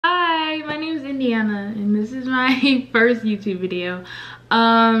Indiana and this is my first YouTube video.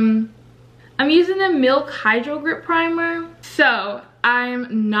 I'm using the Milk Hydro Grip Primer. So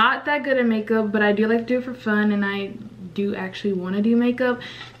I'm not that good at makeup, but I do like to do it for fun, and I do actually want to do makeup.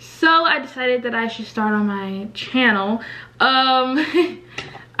 So I decided that I should start on my channel. I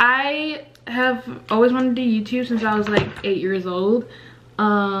have always wanted to do YouTube since I was like 8 years old.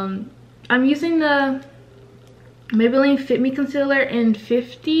 I'm using the Maybelline Fit Me Concealer in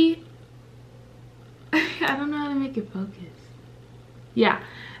 50. I don't know how to make it focus. Yeah,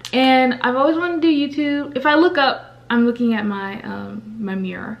 and I've always wanted to do YouTube. If I look up, I'm looking at my my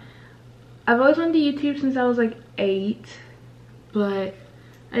mirror. I've always wanted to do YouTube since I was like 8, but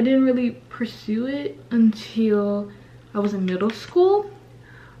I didn't really pursue it until I was in middle school.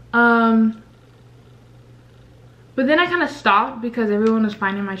 But then I kind of stopped because everyone was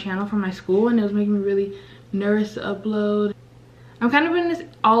finding my channel from my school, and it was making me really nervous to upload. I'm kind of putting this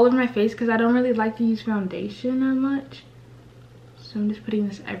all over my face because I don't really like to use foundation that much, so I'm just putting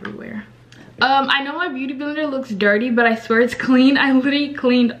this everywhere. I know my beauty blender looks dirty, but I swear it's clean. I literally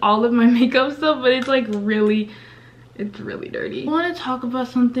cleaned all of my makeup stuff, but it's like it's really dirty. I want to talk about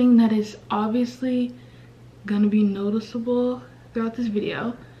something that is obviously gonna be noticeable throughout this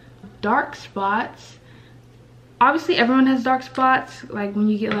video. Dark spots. Obviously everyone has dark spots, like when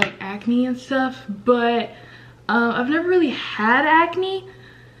you get like acne and stuff, but I've never really had acne.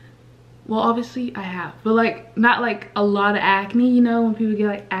 Well, obviously I have, but like not like a lot of acne, you know, when people get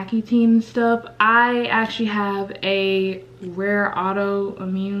like acne and stuff. I actually have a rare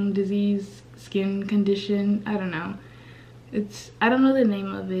autoimmune disease skin condition. I don't know, I don't know the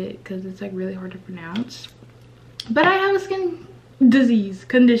name of it because it's like really hard to pronounce, but I have a skin disease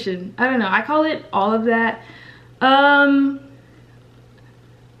condition. I don't know, I call it all of that.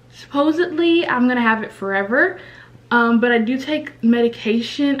 Supposedly I'm gonna have it forever, but I do take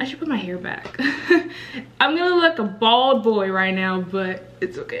medication. I should put my hair back. I'm gonna look like a bald boy right now, but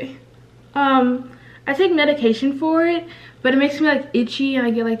it's okay. I take medication for it, but it makes me like itchy and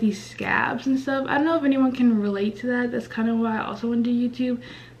I get like these scabs and stuff. I don't know if anyone can relate to that. That's kind of why I also want to do YouTube.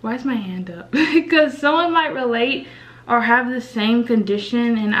 Why is my hand up? Because someone might relate or have the same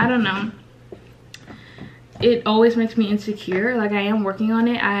condition, and I don't know. It always makes me insecure. Like, I am working on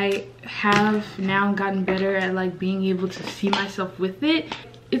it. I have now gotten better at like being able to see myself with it.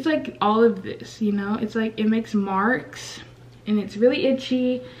 It's like all of this, you know, it's like it makes marks and it's really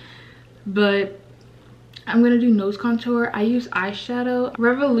itchy. But I'm gonna do nose contour. I use eyeshadow,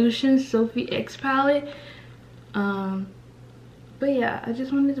 Revolution Sophie X palette. But yeah, I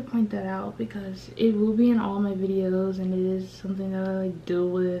just wanted to point that out because it will be in all my videos, and it is something that I like deal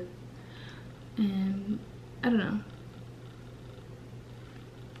with, and I don't know.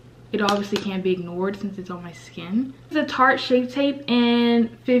 It obviously can't be ignored since it's on my skin. It's a Tarte Shape Tape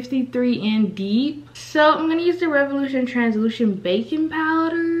in 53 in Deep. So I'm gonna use the Revolution Translucent Baking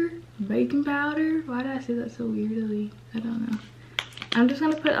Powder. Baking powder? Why did I say that so weirdly? I don't know. I'm just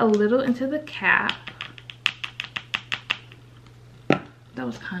gonna put a little into the cap. That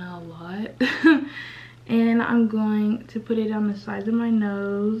was kind of a lot. And I'm going to put it on the sides of my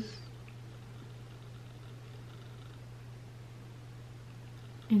nose.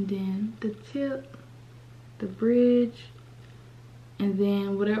 And then the tip, the bridge, and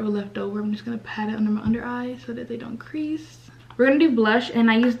then whatever left over, I'm just gonna pat it under my under eye so that they don't crease. We're gonna do blush, and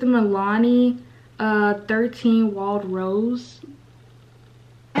I used the Milani 13 Wild Rose.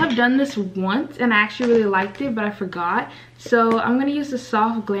 I have done this once and I actually really liked it, but I forgot. So I'm gonna use the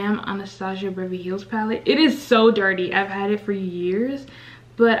Soft Glam Anastasia Beverly Hills palette. It is so dirty. I've had it for years,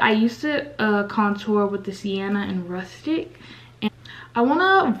 but I used to contour with the Sienna and Rustic. I want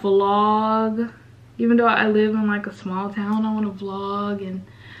to vlog, even though I live in like a small town. I want to vlog, and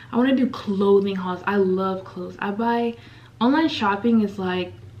I want to do clothing hauls. I love clothes. Online shopping is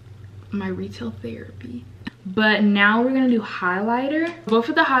like my retail therapy. But now we're going to do highlighter. Both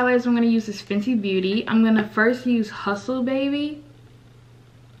of the highlighters I'm going to use is Fenty Beauty. I'm going to first use Hustle Baby.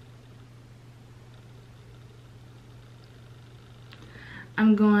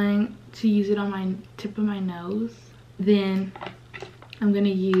 I'm going to use it on my tip of my nose. Then I'm gonna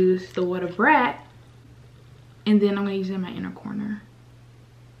use the What a Brat, and then I'm gonna use it in my inner corner.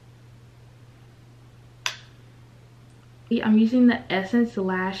 I'm using the Essence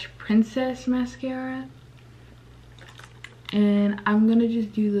Lash Princess mascara, and I'm gonna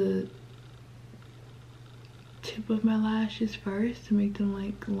just do the tip of my lashes first to make them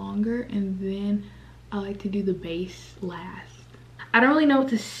like longer, and then I like to do the base last. I don't really know what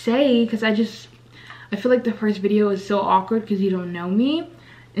to say because I feel like the first video is so awkward because you don't know me,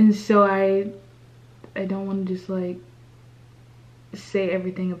 and so I don't want to just like say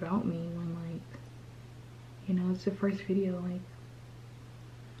everything about me when like You know, it's the first video, like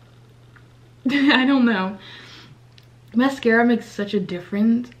I don't know. Mascara makes such a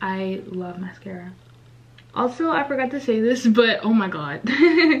difference. I love mascara. Also, I forgot to say this, but oh my god.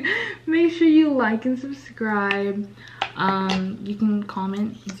 Make sure you like and subscribe. You can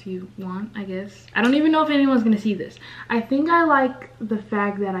comment if you want, I guess. I don't even know if anyone's gonna see this. I think I like the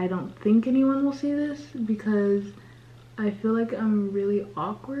fact that I don't think anyone will see this, because I feel like I'm really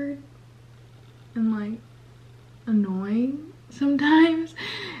awkward and like annoying sometimes.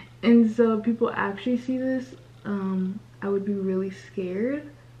 And so if people actually see this, I would be really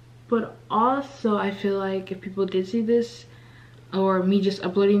scared. But also I feel like if people did see this, or me just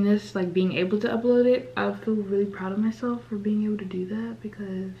uploading this, like being able to upload it, I feel really proud of myself for being able to do that,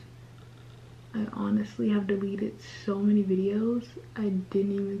 because I honestly have deleted so many videos I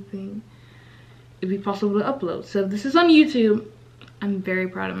didn't even think it'd be possible to upload. So if this is on YouTube, I'm very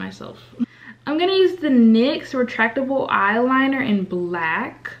proud of myself. I'm gonna use the NYX retractable eyeliner in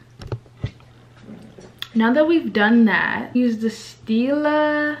black. Now that we've done that, use the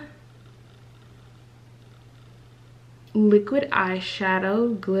Stila liquid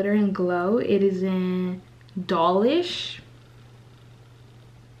eyeshadow, glitter and glow. It is in Dollish.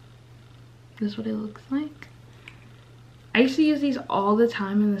 This is what it looks like. I used to use these all the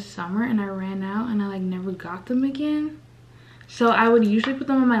time in the summer, and I ran out and I like never got them again. So I would usually put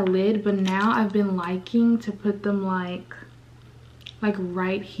them on my lid, but now I've been liking to put them like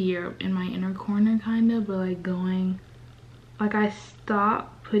right here in my inner corner kind of, but like going, like I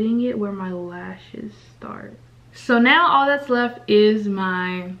stopped putting it where my lashes start. So now all that's left is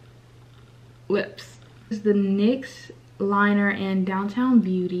my lips. This is the NYX liner in Downtown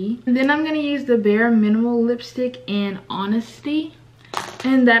Beauty. And then I'm gonna use the Bare Minimal lipstick in Honesty.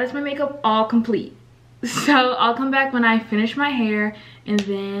 And that is my makeup all complete. So I'll come back when I finish my hair, and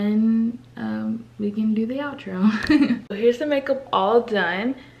then we can do the outro. So here's the makeup all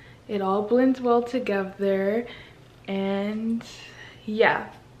done. It all blends well together, and yeah.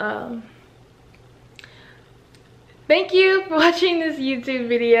 Thank you for watching this YouTube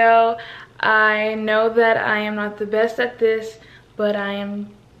video. I know that I am not the best at this, but I am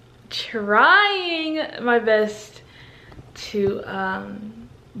trying my best to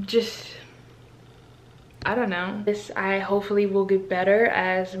just, I don't know. This I hopefully will get better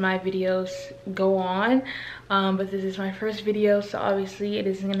as my videos go on. But this is my first video, so obviously it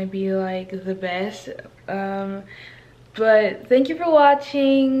isn't gonna be like the best. But thank you for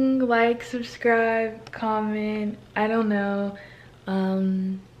watching. Like, subscribe, comment, I don't know.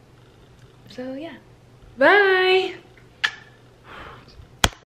 So yeah, bye.